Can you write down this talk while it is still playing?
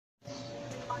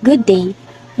Good day.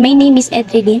 My name is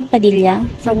Edrelyn Padilla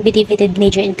from Dedicated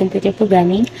Major in Computer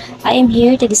Programming. I am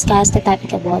here to discuss the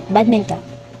topic about badminton.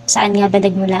 Saan nga ba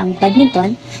nagmula ang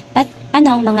badminton at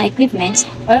ano ang mga equipments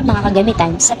or mga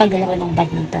kagamitan sa paglalaro ng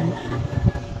badminton.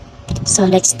 So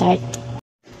let's start.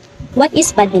 What is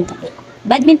badminton?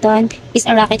 Badminton is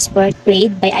a racket sport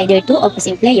played by either two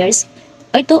opposing players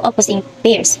or two opposing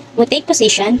pairs who take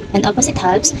position on opposite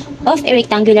halves of a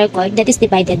rectangular court that is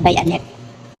divided by a net.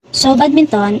 So,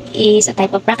 badminton is a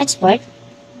type of racket sport.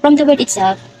 From the word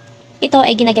itself, ito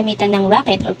ay ginagamitan ng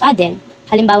racket or paddle,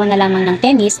 halimbawa na lamang ng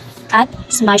tennis at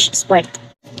smash sport.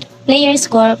 Players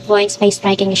score points by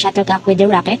striking a shuttlecock with the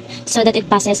racket so that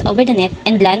it passes over the net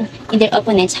and land in their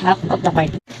opponent's half of the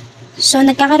court. So,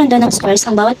 nagkakaroon doon ng scores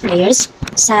ang bawat players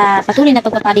sa patuloy na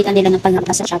pagpapalitan nila ng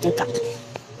paglampas sa shuttlecock.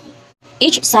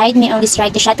 Each side may only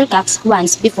strike the shuttlecocks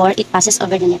once before it passes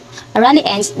over the net. A rally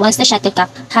ends once the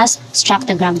shuttlecock has struck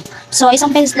the ground. So,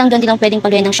 isang beses lang doon nilang pwedeng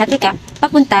paluin ng shuttlecock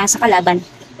papunta sa kalaban.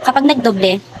 Kapag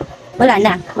nagdoble, wala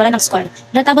nang score.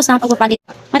 Matatapos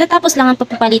lang ang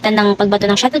pagpapalitan ng pagbato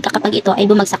ng shuttlecock kapag ito ay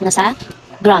bumagsak na sa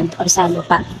ground or sa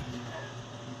lupa.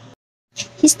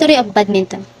 History of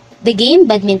badminton. The game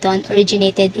badminton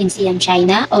originated in Siam,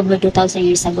 China over 2,000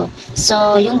 years ago.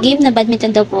 So, yung game na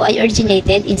badminton daw po ay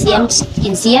originated in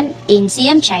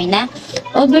Siam, China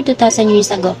over 2,000 years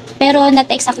ago. Pero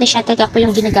not exactly shuttlecock po yung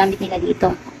ginagamit nila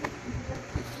dito.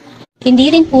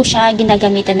 Hindi rin po siya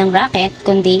ginagamitan ng racket,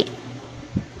 kundi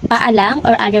paa lang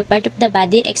or other part of the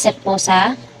body except po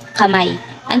sa kamay.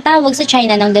 Ang tawag sa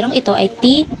China ng larong ito ay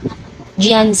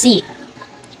Jianzi.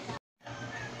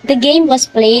 The game was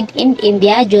played in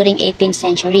India during 18th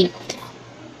century.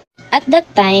 At that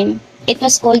time, it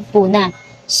was called Puna.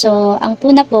 So, ang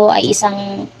Puna po ay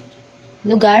isang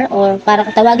lugar or para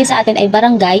kung tawagin sa atin ay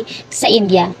barangay sa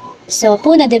India. So,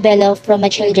 Puna developed from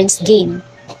a children's game.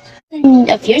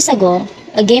 A few years ago,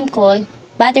 a game called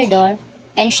Battledore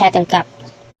and Shuttlecock.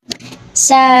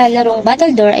 Sa larong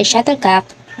Battledore ay Shuttlecock,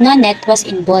 no net was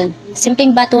involved.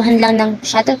 Simpleng batuhan lang ng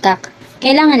shuttlecock,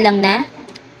 kailangan lang na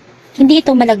hindi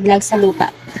ito malaglag sa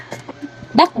lupa.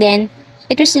 Back then,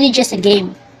 it was really just a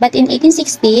game. But in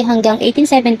 1860 hanggang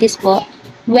 1870s po,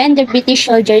 when the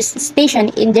British soldiers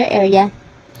stationed in their area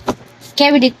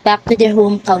carried it back to their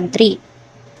home country.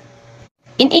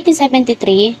 In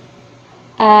 1873,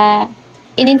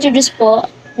 inintroduce po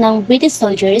ng British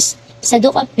soldiers sa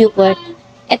Duke of Beaufort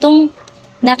itong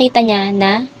nakita niya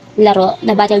na laro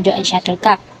na Battledore and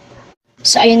Shuttlecock.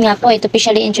 So, ayun nga po, it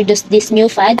officially introduced this new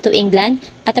fad to England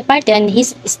at a party on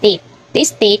his estate. The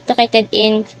estate located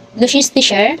in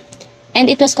Gloucestershire, and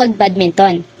it was called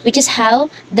badminton, which is how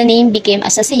the name became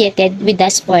associated with the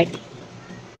sport.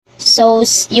 So,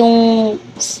 yung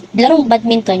larong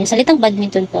badminton, yung salitang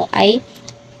badminton po ay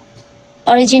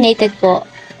originated po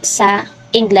sa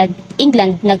England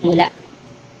nagmula.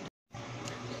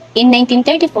 In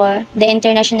 1934, the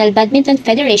International Badminton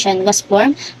Federation was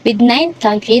formed with 9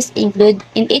 countries included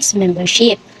in its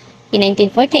membership. In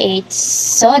 1948,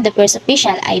 saw the first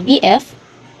official IBF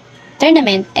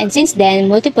tournament, and since then,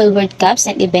 multiple World Cups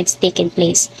and events taken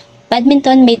place.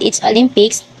 Badminton made its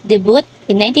Olympics debut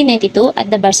in 1992 at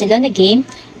the Barcelona game.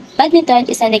 Badminton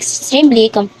is an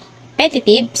extremely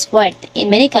competitive sport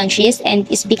in many countries and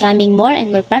is becoming more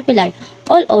and more popular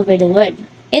all over the world.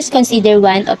 Is considered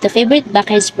one of the favorite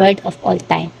backyard sport of all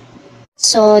time.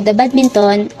 So, the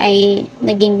badminton ay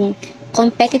naging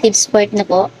competitive sport na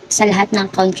po sa lahat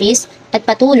ng countries at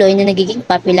patuloy na nagiging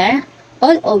popular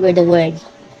all over the world.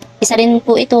 Isa rin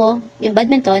po ito, yung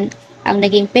badminton, ang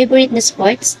naging favorite na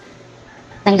sports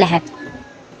ng lahat.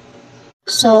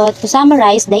 So, to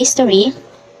summarize the history,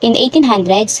 in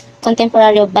 1800s,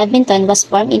 contemporary of badminton was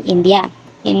formed in India.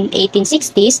 In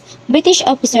 1860s, British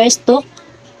officers took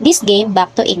this game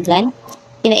back to England.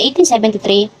 In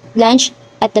 1873, launched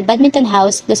at the Badminton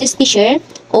House, Gloucestershire,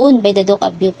 owned by the Duke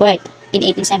of Beaufort. In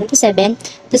 1877,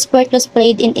 the sport was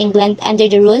played in England under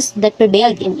the rules that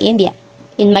prevailed in India.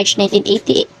 In March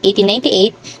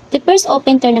 1898, the first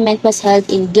open tournament was held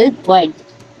in Guildford.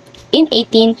 In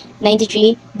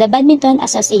 1893, the Badminton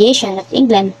Association of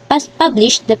England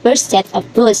published the first set of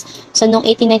rules. So, noong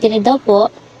 1899 daw po,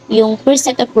 yung first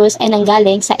set of rules ay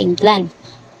nanggaling sa England.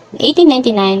 In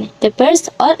 1899, the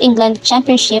first All-England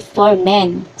Championship for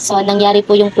Men. So, nangyari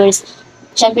po yung first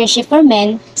championship for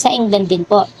men sa England din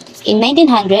po. In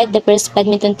 1900, the first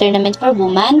badminton tournament for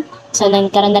women. So,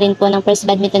 nagkaroon na rin po ng first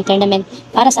badminton tournament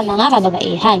para sa mga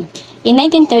kababaihan. In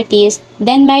 1930s,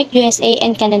 Denmark, USA,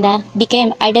 and Canada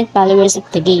became ardent followers of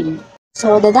the game.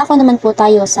 So, dadako naman po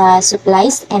tayo sa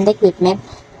supplies and equipment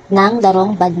ng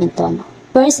larong badminton.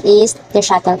 First is the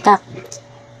shuttlecock.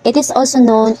 It is also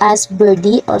known as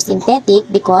birdie or synthetic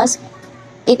because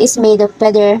it is made of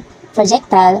feather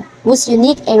projectile whose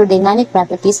unique aerodynamic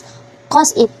properties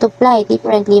cause it to fly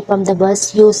differently from the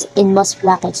balls used in most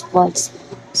racket sports.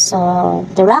 So,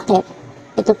 the racket,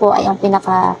 ito po ay ang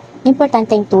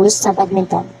pinaka-importanteng tools sa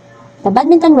badminton. The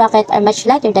badminton racket are much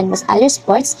lighter than most other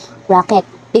sports racket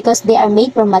because they are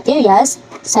made from materials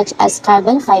such as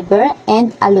carbon fiber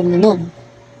and aluminum.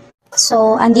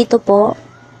 So, andito po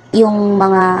yung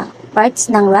mga parts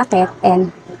ng racket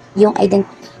and yung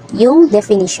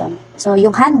definition. So,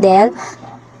 yung handle,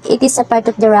 it is a part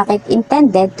of the racket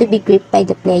intended to be gripped by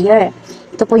the player.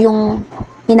 Ito po yung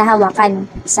hinahawakan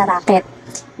sa racket.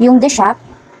 Yung the shaft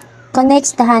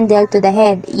connects the handle to the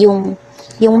head. Yung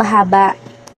mahaba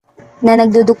na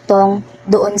nagdudugtong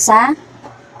doon sa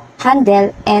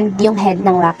handle and yung head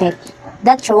ng racket.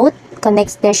 The throat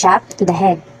connects the shaft to the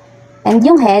head. And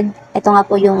yung head, ito nga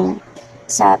po yung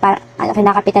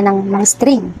kinakapitan ng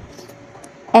string.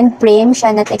 And frame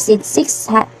shall not exceed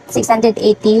 680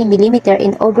 mm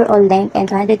in overall length and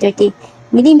 230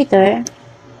 mm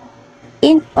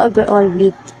in overall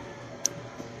width.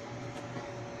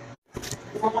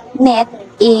 Net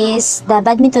is the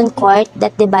badminton court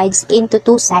that divides into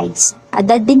two sides. A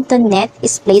badminton net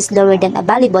is placed lower than a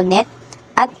volleyball net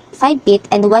at 5 feet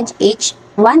and 1 inch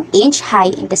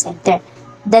high in the center.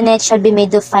 The net shall be made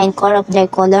of fine core of their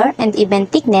color and even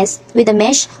thickness with a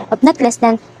mesh of not less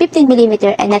than 15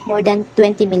 mm and not more than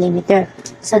 20 mm.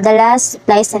 So the last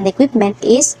supplies and equipment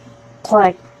is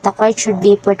court. The court should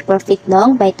be 44 feet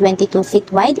long by 22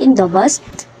 feet wide in doubles,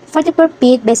 44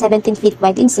 feet by 17 feet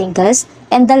wide in singles,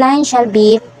 and the line shall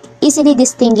be easily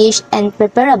distinguished and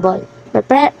preferably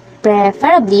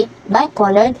by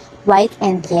colored white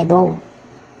and yellow.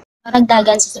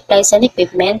 Karagdagan sa supplies and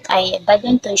equipment ay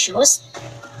badminton shoes.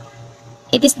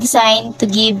 It is designed to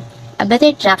give a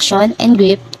better traction and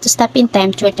grip to stop in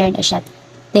time to return a shot.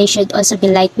 They should also be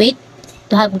lightweight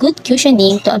to have good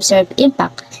cushioning to absorb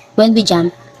impact when we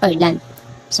jump or land.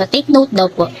 So take note daw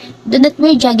po, do not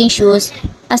wear jogging shoes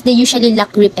as they usually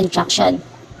lack grip and traction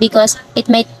because it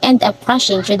might end up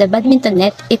crashing through the badminton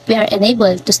net if we are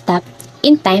unable to stop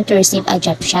in time to receive a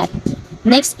jump shot.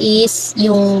 Next is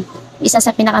yung isa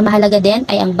sa pinakamahalaga din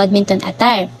ay ang badminton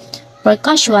attire. For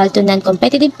casual to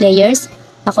non-competitive players,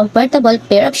 a comfortable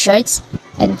pair of shorts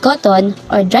and cotton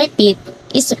or dry fit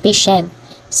is sufficient.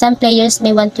 Some players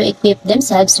may want to equip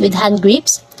themselves with hand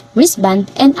grips, wristband,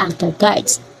 and ankle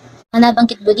guards. Ang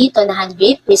nabanggit mo dito na hand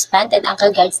grip, wristband, and ankle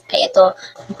guards ay ito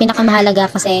ang pinakamahalaga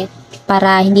kasi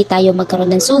para hindi tayo magkaroon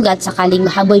ng sugat sakaling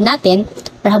mahabol natin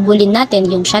or habulin natin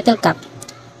yung shuttlecock.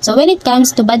 So when it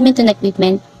comes to badminton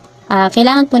equipment,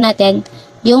 kailangan po natin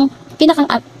yung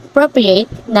pinaka-appropriate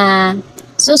na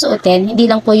susuotin, hindi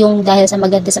lang po yung dahil sa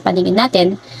maganda sa paningin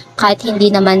natin, kahit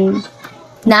hindi naman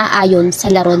naaayon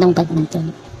sa laro ng badminton.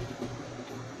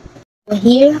 So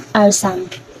here are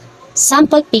some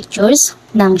sample pictures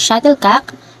ng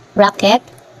shuttlecock, racket,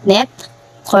 net,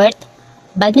 court,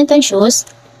 badminton shoes,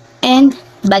 and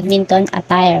badminton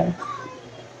attire.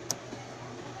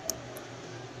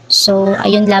 So,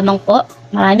 ayun lamang po.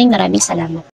 Maraming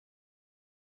salamat.